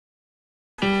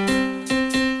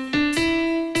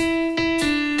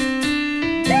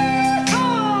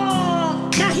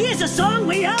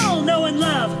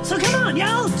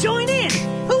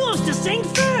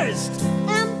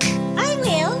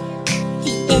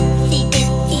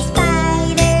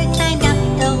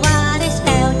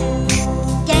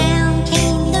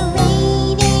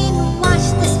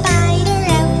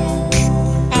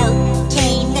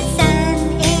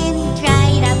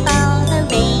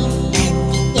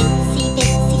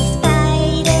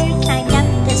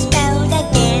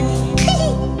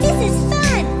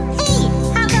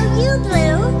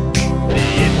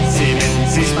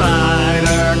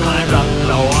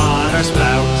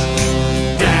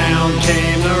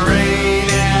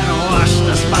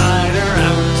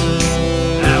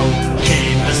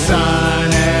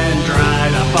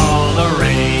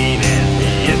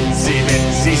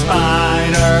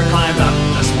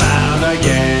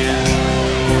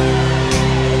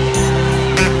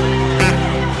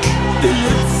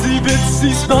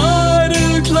Bitsy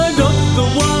spider climbed up the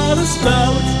water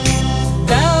spout.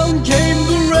 Down came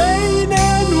the rain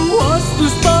and washed the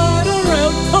spider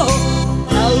out. Oh,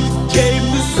 out came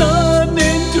the sun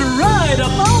and dried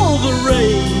up all the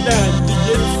rain. And the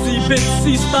Itsy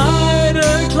Bitsy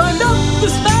spider climbed up the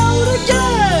spout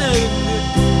again.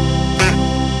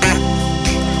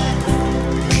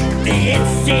 The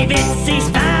Itsy Bitsy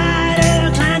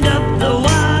spider climbed up the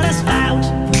water spout.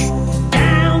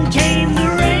 Down came the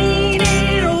rain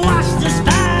and washed the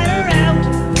spider out.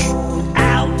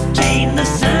 Out came the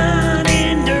sun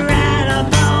and dried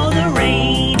up all the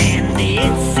rain. And the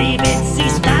Itsy Bitsy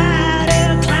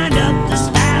spider climbed up the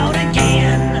spout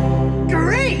again.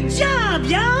 Great job,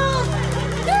 y'all!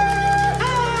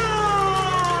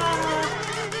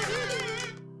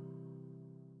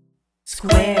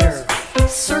 Square,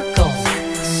 circle,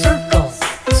 circle,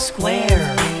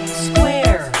 square,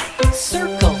 square,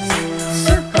 circle,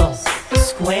 circle,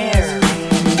 square.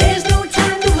 There's no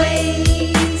time to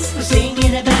waste. We're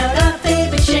singing about our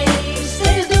favorite shapes.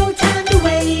 There's no time to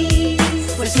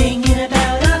waste. We're singing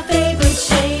about our favorite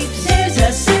shapes. There's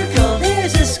a circle,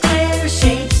 there's a square.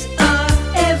 Shapes are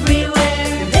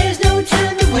everywhere. There's no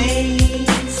time to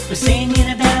waste. We're singing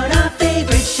about our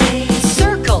favorite shapes.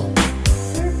 Circle.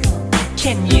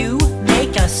 Can you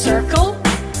make a circle?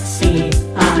 C-I-R-C-L-E.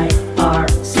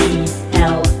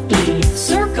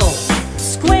 Circle.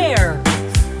 Square.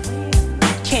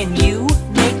 Can you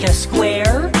make a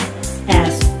square?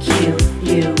 S-Q-U-A-R-E.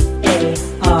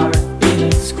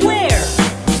 Square.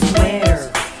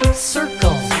 Square.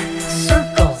 Circle.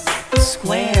 Circle.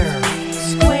 Square.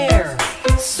 Square.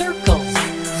 Circle.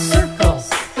 Circle.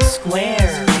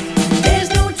 Square. There's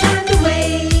no time to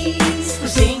waste. We're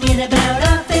singing about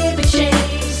our favorite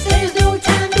shapes. There's no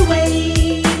time to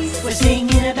waste. We're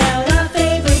singing about our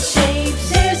favorite shapes.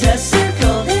 There's a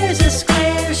circle, there's a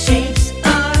square. Shapes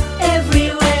are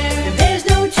everywhere. There's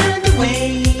no time to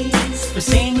waste. We're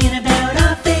singing about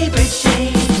our favorite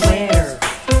shapes. Square,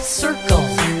 circle,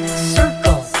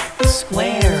 circle,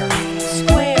 square,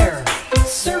 square,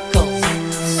 circle,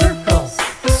 circle,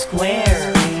 square.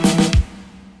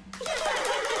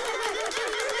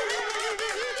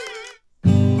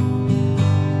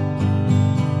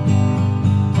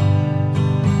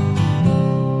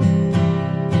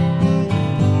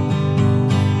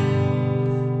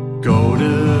 Go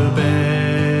to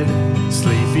bed,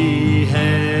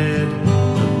 sleepyhead.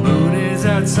 The moon is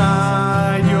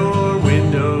outside your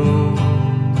window.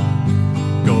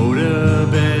 Go to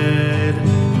bed,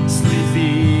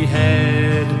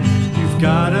 sleepyhead. You've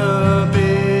got a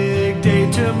big day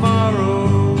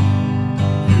tomorrow.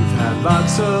 You've had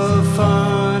lots of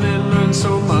fun and learned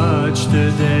so much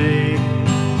today.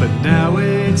 But now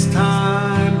it's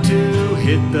time to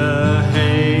hit the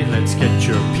hay. Let's get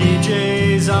your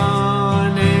PJs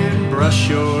on and brush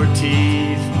your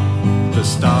teeth. The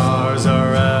stars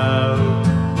are out.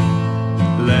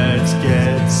 Let's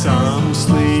get some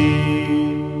sleep.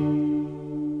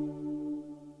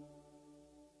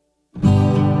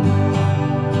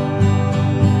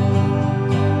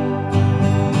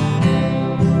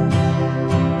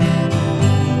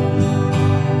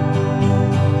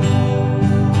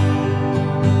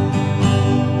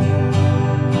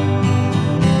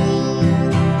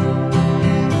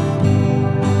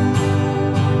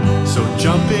 So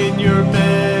jump in your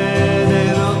bed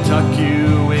and I'll tuck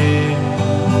you in.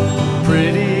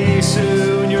 Pretty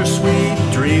soon your sweet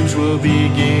dreams will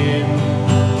begin.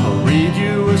 I'll read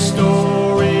you a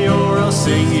story or I'll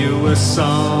sing you a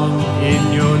song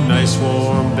in your nice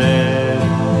warm bed,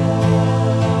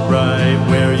 right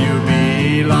where you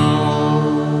belong.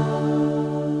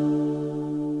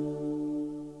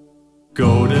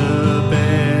 Go to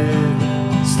bed,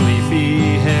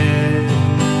 sleepyhead.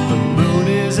 The moon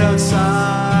is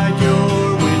outside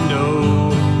your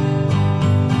window.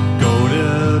 Go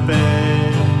to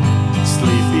bed,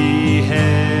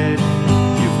 sleepyhead.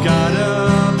 You've got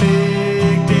a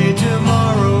big day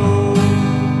tomorrow.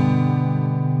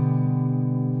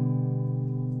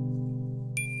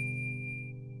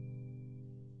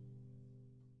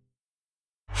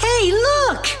 Hey,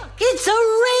 look! It's a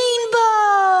rainbow!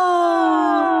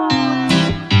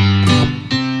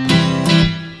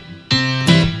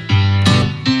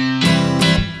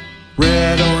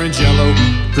 Red, orange, yellow,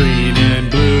 green and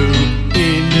blue,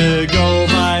 indigo,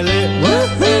 violet,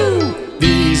 woohoo!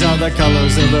 These are the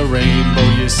colors of the rainbow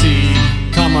you see.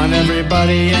 Come on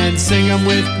everybody and sing them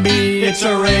with me. It's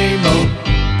a rainbow.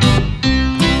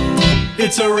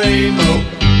 It's a rainbow.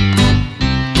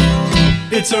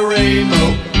 It's a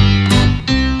rainbow.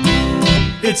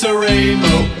 It's a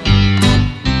rainbow.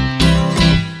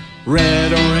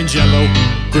 Red, orange, yellow,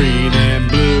 green and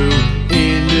blue,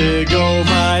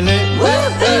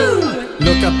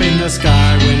 up in the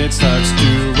sky when it starts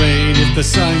to rain. If the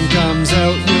sun comes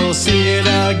out, you'll see it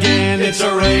again. It's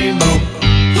a rainbow.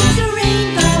 It's a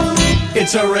rainbow.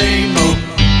 It's a rainbow.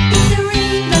 It's a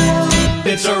rainbow.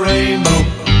 It's a rainbow.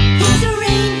 It's a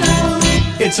rainbow.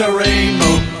 It's a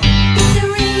rainbow. It's a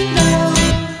rainbow.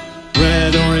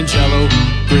 Red, orange, yellow,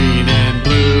 green and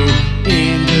blue,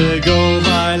 indigo,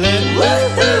 violet.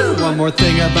 Woohoo! One more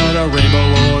thing about a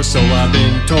rainbow, or so I've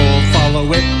been told.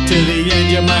 Follow it to the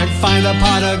end, you might find a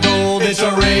pot of gold. It's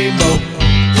a rainbow.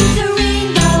 It's a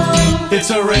rainbow. It's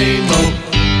a rainbow.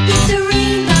 It's a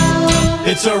rainbow.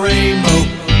 It's a rainbow.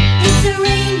 It's a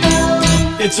rainbow.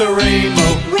 It's a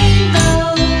rainbow.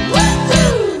 Rainbow.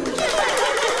 Woohoo!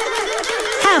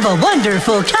 Have a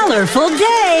wonderful, colorful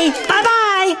day.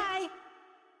 Bye-bye.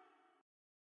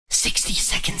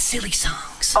 60-second silly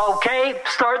songs. Okay,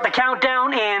 start the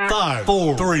countdown in 5,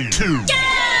 4, 3, 2.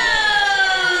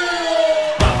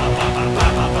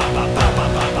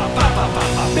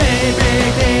 Baby,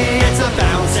 it's a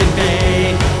bouncing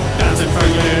bee, bouncing for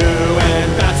you and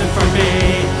bouncing for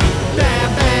me. Bam,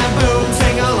 bam, boom,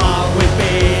 sing along with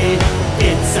me.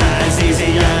 It's as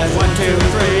easy as 1, 2,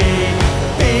 3.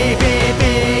 Bee, bee,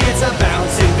 bee, it's a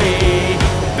bouncing bee,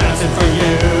 bouncing for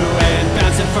you and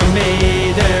bouncing for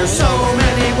me. There's so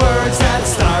many words that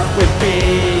start with B.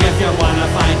 If you wanna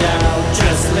find out,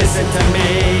 just listen to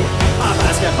me. A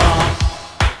basketball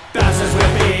bounces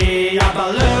with me, a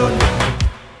balloon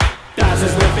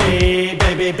bounces with me,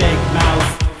 baby big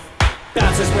mouth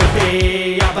bounces with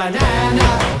me, a banana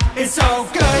it's so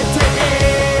good to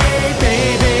eat.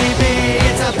 Baby bee,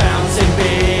 it's a bouncing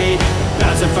bee,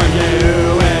 bouncing for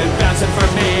you and bouncing for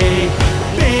me.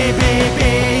 Baby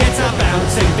bee, it's a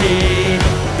bouncing bee,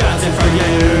 bouncing for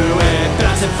you and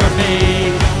bouncing for me.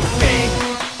 Bing,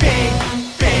 bing,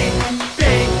 bing,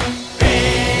 bing, bing.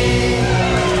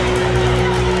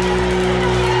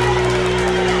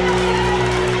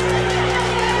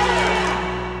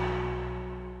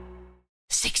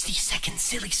 60-second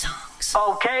silly songs.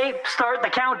 Okay, start the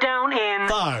countdown in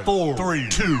 5, 4, 3,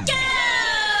 2.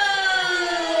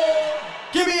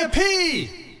 Give me a P.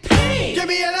 P. Give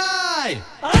me an I.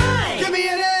 I. Give me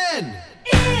an N.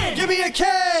 N. Give me a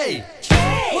K.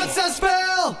 K. What's that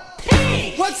spell?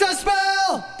 Pink. What's that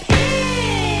spell? Pink.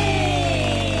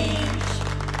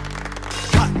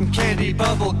 Cotton candy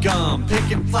bubble gum,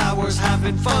 picking flowers,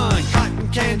 having fun. Cotton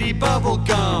candy bubble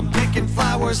gum, picking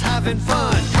flowers, having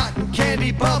fun. Cotton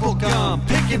candy bubble gum,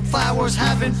 picking flowers,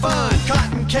 having fun.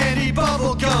 Cotton candy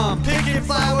bubble gum, picking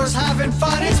flowers, having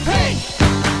fun. It's pink.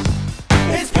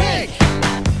 It's pink.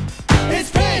 It's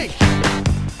pink.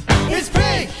 It's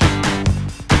pink.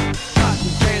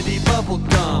 Cotton candy bubble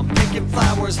gum, picking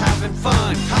flowers, having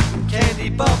fun. Cotton candy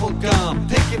bubble gum,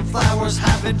 picking flowers,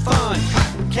 having fun.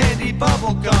 Cotton candy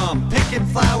bubble gum, picking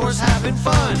flowers, having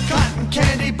fun. Cotton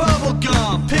candy bubble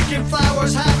gum, picking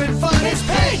flowers, having fun. It's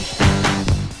pink.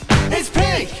 It's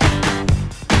pink.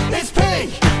 It's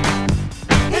pink.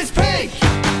 It's pink.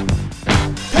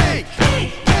 Pink.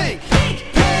 Pink. Pink. Pink.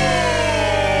 Pink.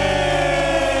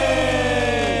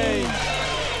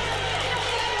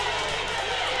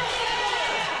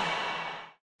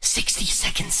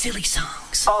 60-second silly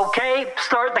songs. Okay,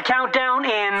 start the countdown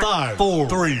in 5, 4,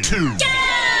 3, 2.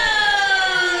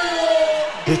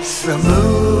 It's the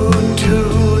moon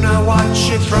tune, I watch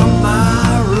it from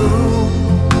my room.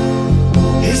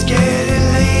 It's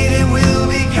getting late and we'll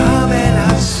be coming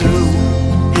out soon.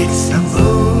 It's the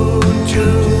moon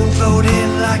tune,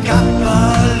 floating like a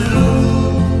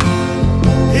balloon.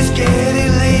 It's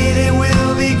getting late and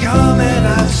we'll be coming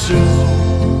out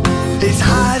soon. It's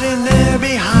hiding there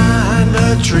behind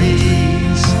the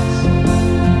trees.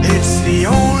 It's the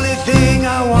only thing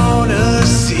I wanna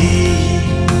see.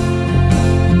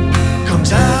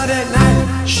 Comes out at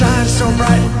night, shines so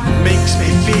bright, makes me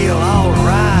feel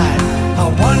alright. I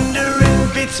wonder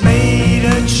if it's made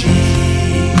of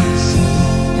cheese.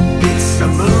 It's the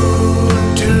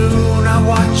moon tune, I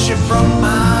watch it from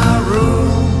my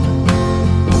room.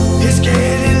 It's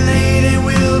getting late and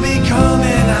we'll be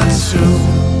coming out soon.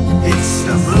 It's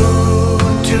the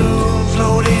moon tune,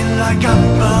 floating like a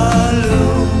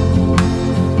balloon.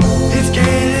 It's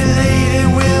getting late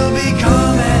and we'll be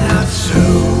coming out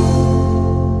soon.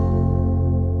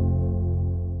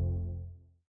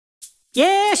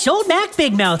 Yes, old Mac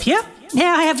Big Mouth here.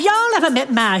 Now, have y'all ever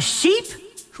met my sheep?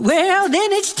 Well,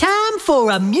 then it's time for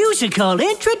a musical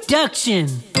introduction.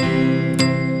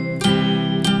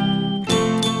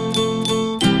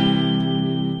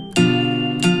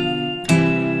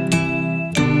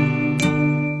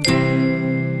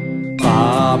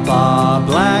 Baa Baa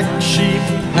Black Sheep,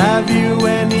 have you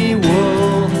any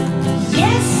wool?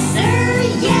 Yes, sir,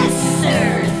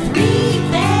 3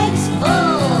 bags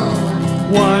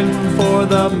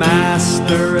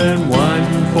master and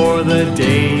one for the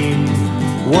dame.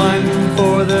 One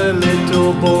for the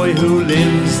little boy who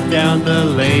lives down the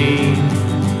lane.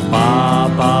 Baa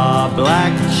Baa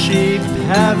Black Sheep,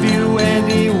 have you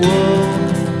any wool?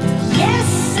 Yes,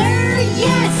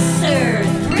 sir,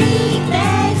 3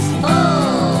 bags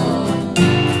full.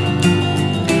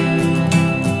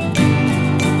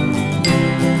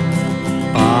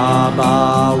 Baa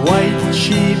Baa White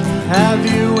Sheep, have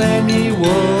you any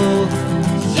wool?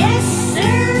 Yes,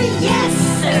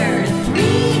 sir,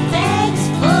 3 bags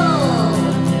full.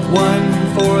 One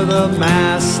for the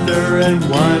master and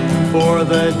one for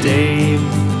the dame.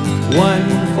 One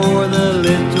for the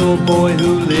little boy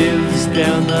who lives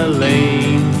down the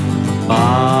lane.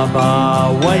 Baa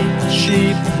Baa White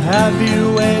Sheep, have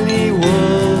you any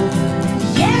wool?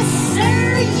 Yes,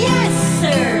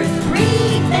 sir,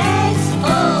 3 bags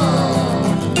full.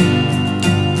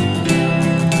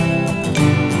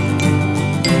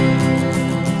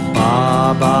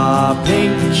 Baa Baa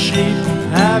Pink Sheep,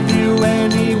 have you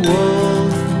any wool?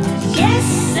 Yes,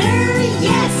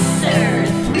 sir,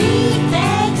 3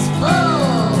 bags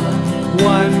full.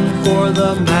 One for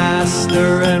the master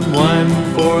and one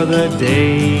for the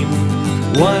dame.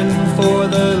 One for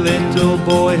the little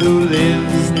boy who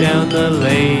lives down the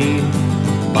lane.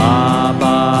 Baa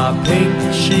Baa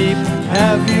Pink Sheep,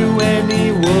 have you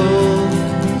any wool?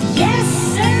 Yes,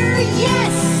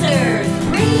 sir,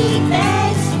 3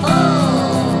 bags full.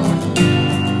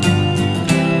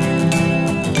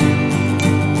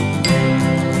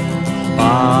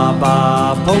 Baa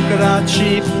Baa Polka Dot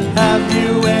Sheep, have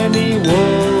you any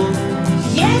wool?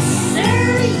 Yes, sir,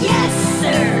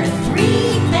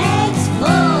 3 bags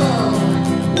full.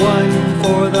 One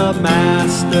for the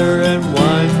master and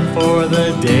one for the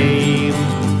dame.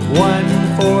 One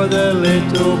for the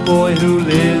little boy who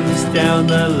lives down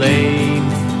the lane.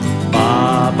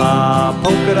 Baa Baa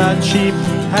Polka Dot Sheep,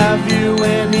 have you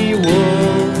any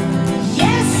wool?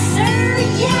 Yes,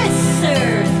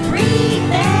 sir, 3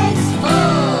 bags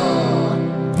full.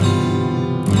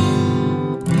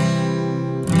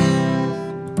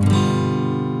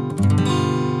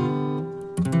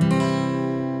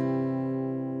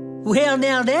 Well,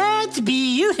 now that's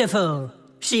beautiful.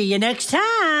 See you next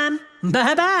time.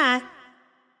 Bye-bye.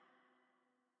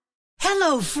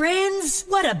 Hello, friends.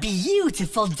 What a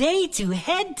beautiful day to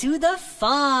head to the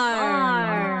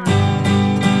farm.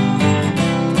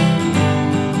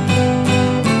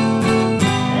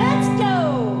 Let's go.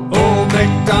 Old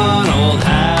MacDonald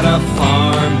had a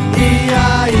farm,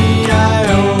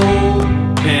 E-I-E-I-O.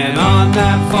 And on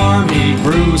that farm he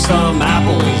grew some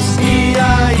apples,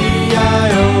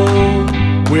 E-I-E-I-O.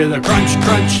 With a crunch,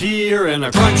 crunch here and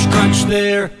a crunch, crunch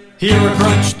there. Here a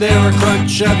crunch, there a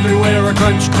crunch, everywhere a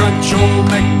crunch, crunch. Old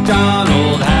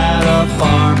MacDonald had a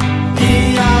farm,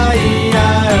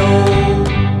 E-I-E-I-O.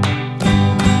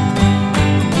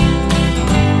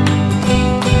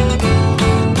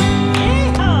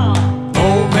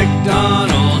 Old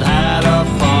MacDonald had a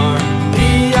farm,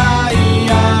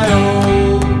 E-I-E-I-O.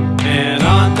 And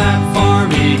on that farm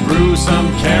he grew some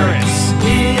carrots,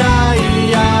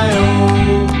 E-I-E-I-O.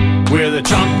 With a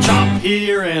chomp, chomp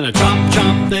here and a chomp,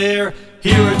 chomp there.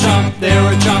 Here a chomp, there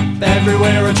a chomp,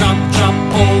 everywhere a chomp, chomp.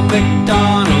 Old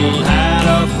MacDonald had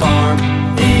a farm,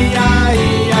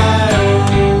 E-I-E-I-O.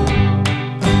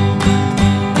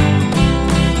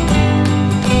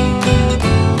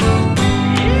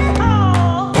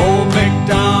 Old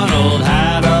MacDonald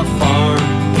had a farm,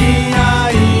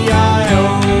 E-I-E-I-O.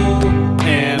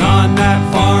 And on that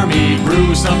farm he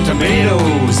grew some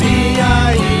tomatoes,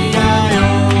 E-I-E-I-O.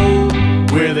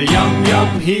 With a yum,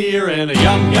 yum here and a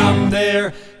yum, yum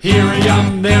there. Here a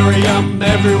yum, there a yum,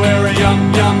 everywhere a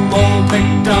yum, yum. Old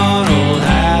MacDonald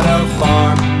had a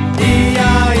farm,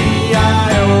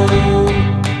 E-I-E-I-O.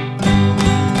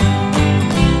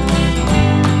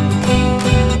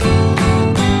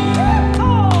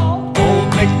 Old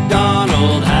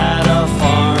MacDonald had a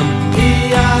farm,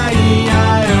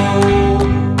 E-I-E-I-O.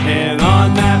 And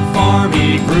on that farm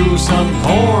he grew some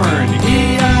corn,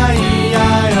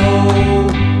 E-I-E-I-O.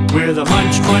 With a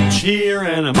munch, munch here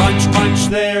and a munch, munch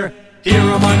there. Here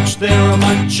a munch, there a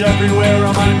munch, everywhere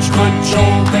a munch, munch.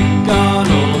 Old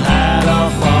MacDonald had a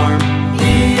farm,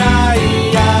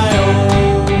 E-I-E-I-O.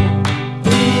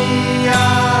 E-I-E-I-O.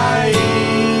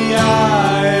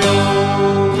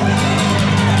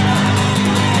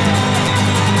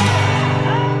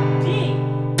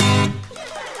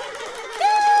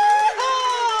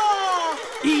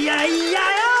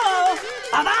 E-I-E-I-O.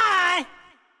 Bye-bye.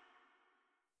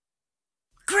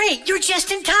 Great, you're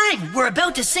just in time. We're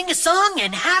about to sing a song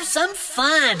and have some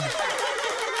fun.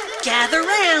 Gather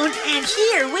round, and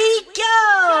here we go.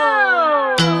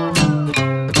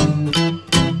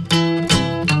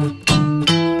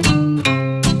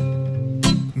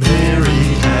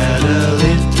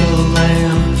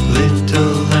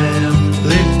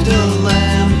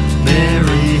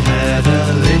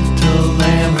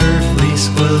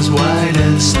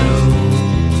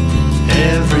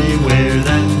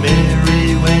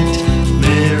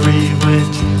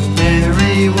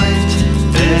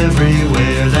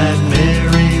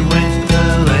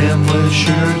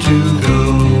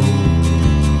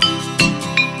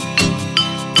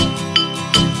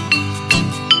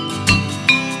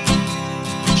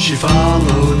 She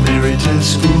followed Mary to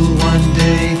school one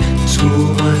day, school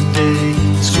one day,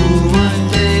 school one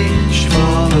day. She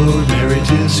followed Mary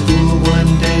to school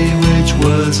one day, which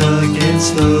was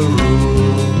against the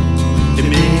rule. It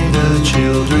made the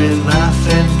children laugh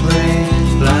and play,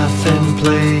 laugh and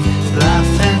play,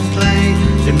 laugh and play.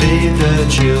 It made the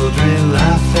children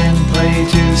laugh and play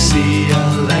to see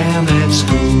a lamb at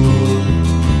school.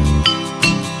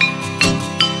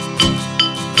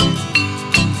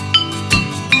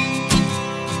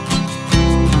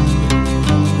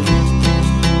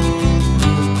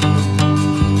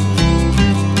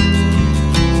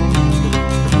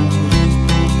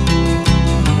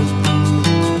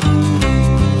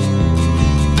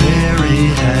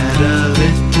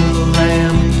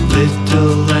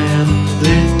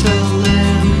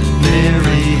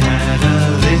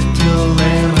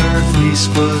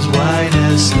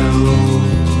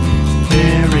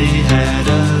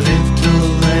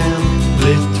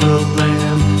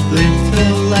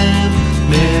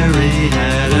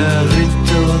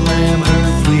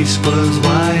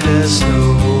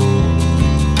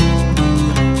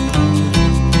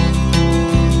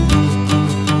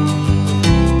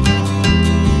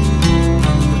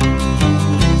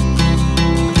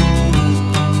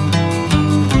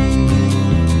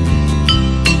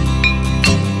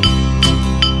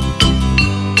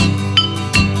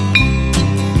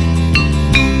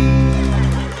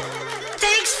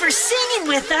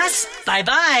 With us.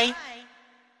 Bye-bye.